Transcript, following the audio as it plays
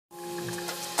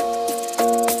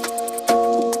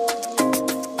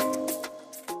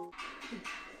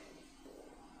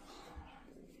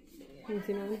me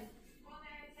see, Mommy.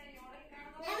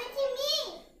 Let me see me.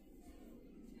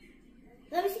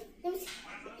 Let me see. Let me see.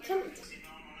 Come.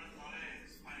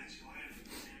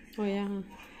 Oh yeah.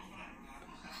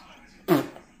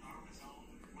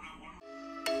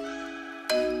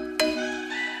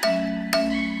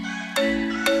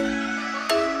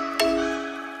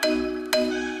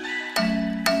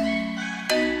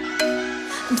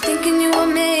 I'm thinking you were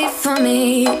made for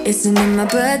me. Isn't it my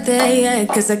birthday yet?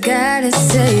 Cause I gotta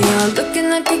say, you're looking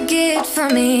like a gift for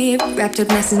me, wrapped up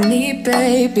nice and neat,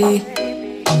 baby.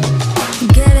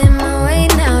 Get in my way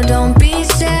now, don't be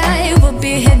shy. We'll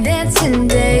be here dancing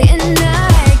day and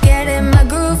night. Get in my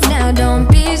groove now, don't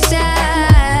be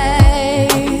shy.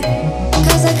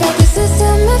 Cause I got this list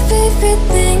of my favorite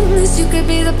things. You could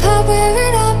be the part where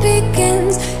it all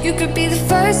begins. You could be the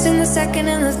first and the second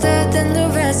and the third and the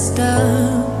rest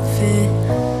of it.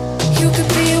 You could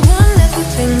be one of the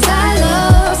things I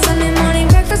love. Sunday morning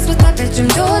breakfast with my bedroom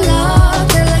door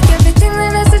locked. I like everything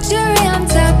that has a cherry on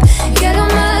top. Get on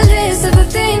my list of the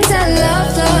things I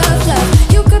love, love,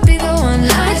 love. You could be the one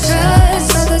I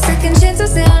trust. All the second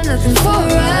chances, they are nothing for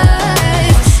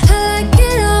us. I like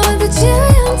it all with the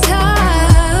cherry on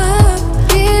top.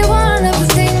 Be one of the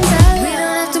things I love. We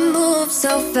don't have to move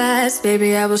so fast,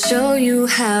 baby, I will show you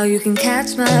how you can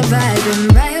catch my vibe.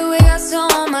 And right away, got so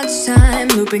much time,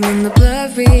 looping in the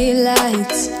blurry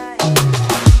lights.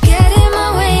 Get in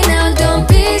my way now, don't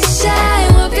be shy.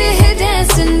 We'll be here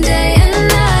dancing day and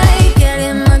night. Get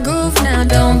in my groove now,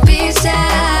 don't be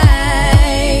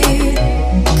shy.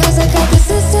 Cause I got this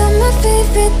list of my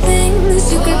favorite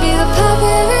things. You could be the part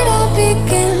where it all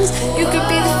begins. You could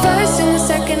be the first and the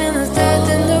second and the third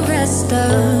and the rest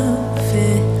of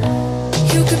it.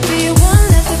 You could be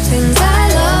one of the things I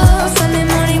love. Sunday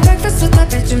morning breakfast with my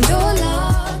bedroom door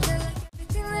locked.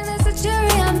 Everything that has a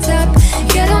cherry on top.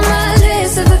 Get on my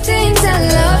list of the things I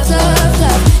love, love,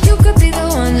 love. You could be the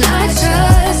one I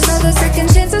trust. All the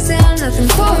second chances, they are nothing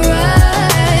for us.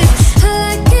 I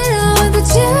like it all with the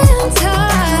cherry on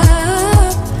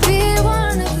top. Be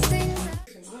one of the things I...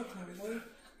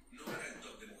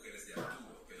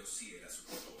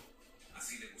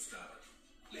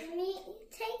 Let me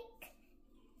take.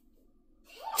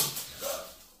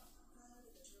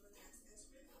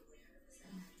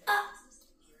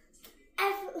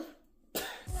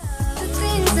 The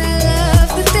things I love,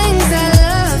 the things I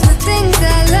love, the things I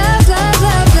love, love,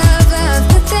 love, love, love.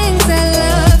 The things I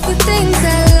love, the things I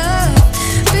love.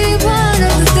 Be one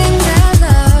of the things I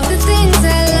love. The things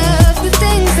I love, the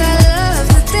things I love,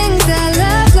 the things I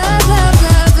love, love, love,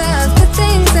 love, love. The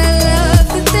things I love,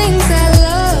 the things I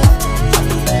love.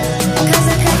 Cause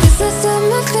I got this list of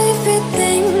my favorite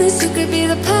things. You could be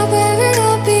the part where it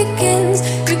all begins.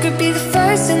 You could be the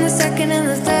first and the second and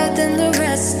the third and the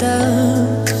rest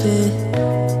of it.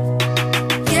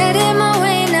 Get in my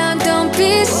way now, don't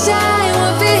be shy.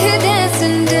 We'll be here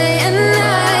dancing day and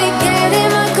night. Get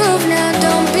in my groove now,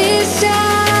 don't be shy.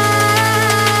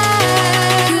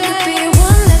 You could be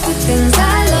one of the things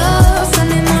I love.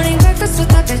 Sunday morning breakfast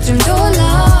with my bedroom door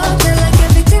locked. I like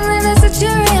everything that has a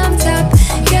cherry on top.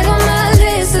 Get on my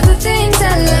list of the things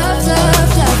I love,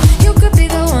 love, love. You could be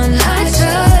the one I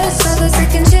trust. All the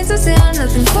second chances, they are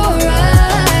nothing for us.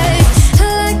 I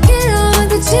like it all with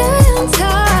the cherry on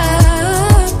top.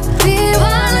 Be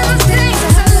one of the things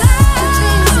I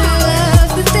love.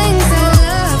 The things I love, the things I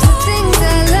love, the things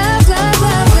I love, love,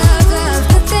 love, love, love.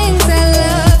 The things I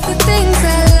love, the things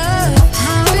I love.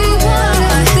 Be one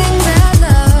of the things I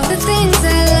love. The things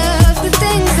I love, the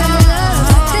things I love,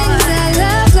 the things I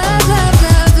love, love, love,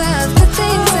 love, love. The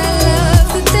things I love,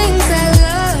 the things I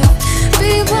love.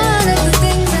 Be one of the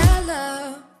things I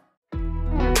love.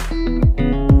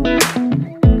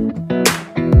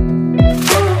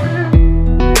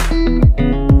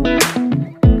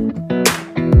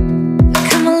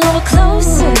 Come a little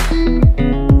closer,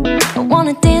 I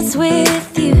wanna dance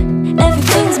with you.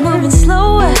 Everything's moving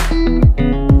slower,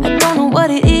 I don't know what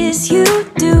it is you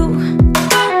do.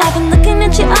 I've been looking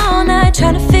at you all night,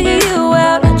 trying to figure you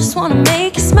out. I just wanna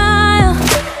make you smile.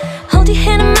 Hold your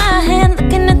hand in my hand,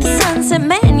 looking at the sunset.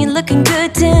 Man, you're looking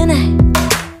good tonight.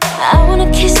 I wanna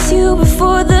kiss you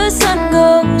before the sun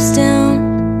goes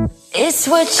down. It's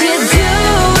what you're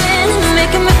doing,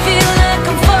 making me feel like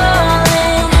I'm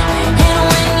falling. And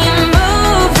when you're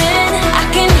moving, I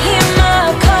can hear my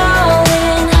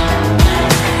calling.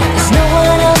 There's no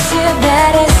one else here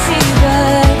that I see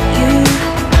but you.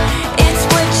 It's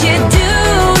what you're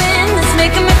doing that's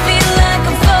making me feel like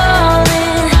I'm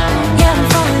falling. Yeah, I'm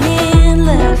falling in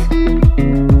love.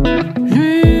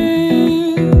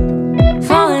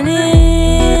 Falling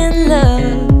in love.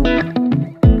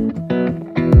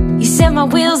 You set my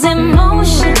wheels in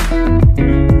motion,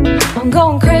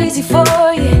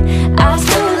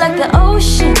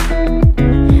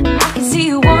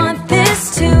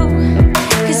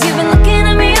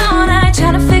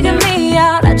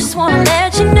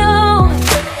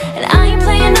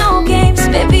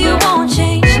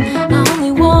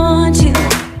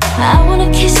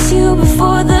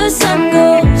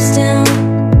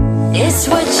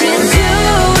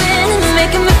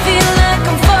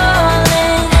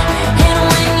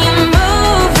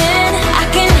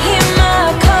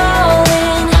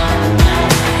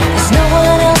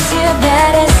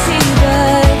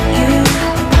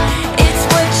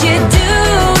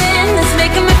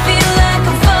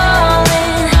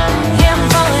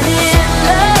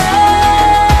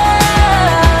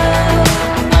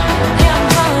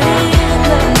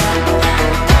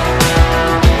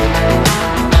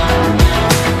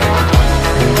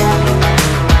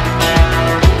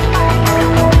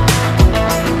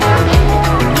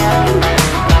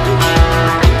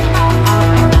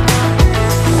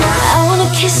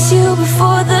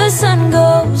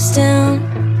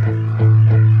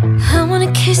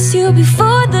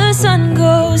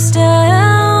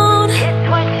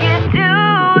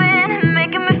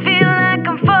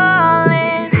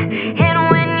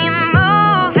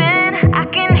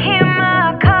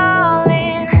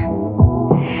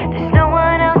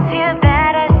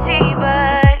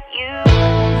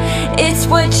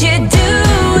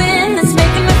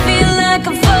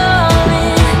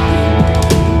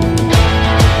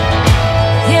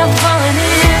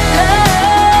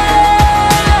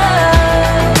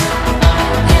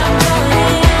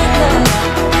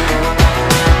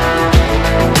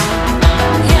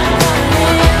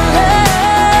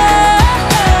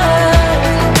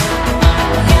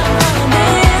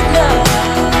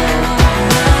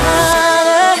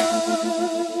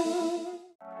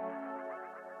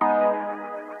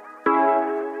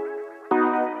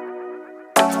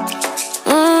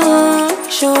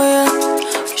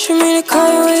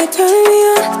 turning me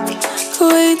on, the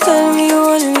way you telling me you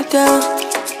wanted me down.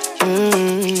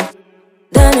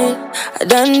 Done it, I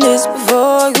done this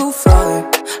before you falling.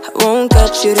 I won't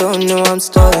catch you, don't know I'm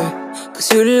stalling.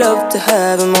 Cause you love to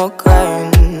have them all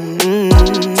crying.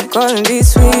 Calling me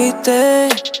sweet,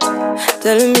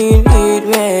 telling me you need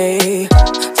me.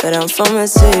 But I'm from a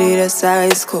city that's high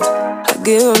school. I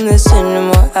give them this and the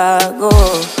more I go.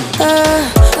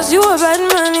 Cause you a bad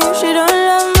money, she don't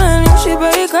love money. She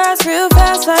break hearts real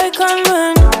fast like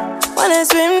conman. Wanna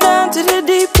swim down to the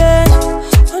deep end.